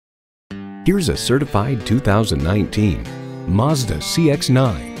Here's a certified 2019 Mazda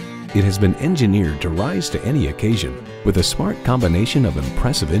CX-9. It has been engineered to rise to any occasion with a smart combination of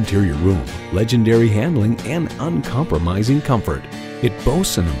impressive interior room, legendary handling, and uncompromising comfort. It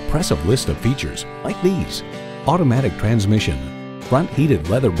boasts an impressive list of features like these: automatic transmission, front heated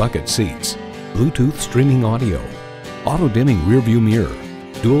leather bucket seats, Bluetooth streaming audio, auto-dimming rearview mirror,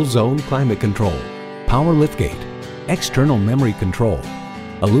 dual zone climate control, power liftgate, external memory control,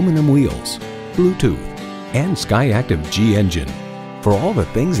 aluminum wheels, Bluetooth, and Skyactiv G engine. For all the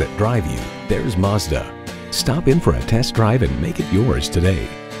things that drive you, there's Mazda. Stop in for a test drive and make it yours today.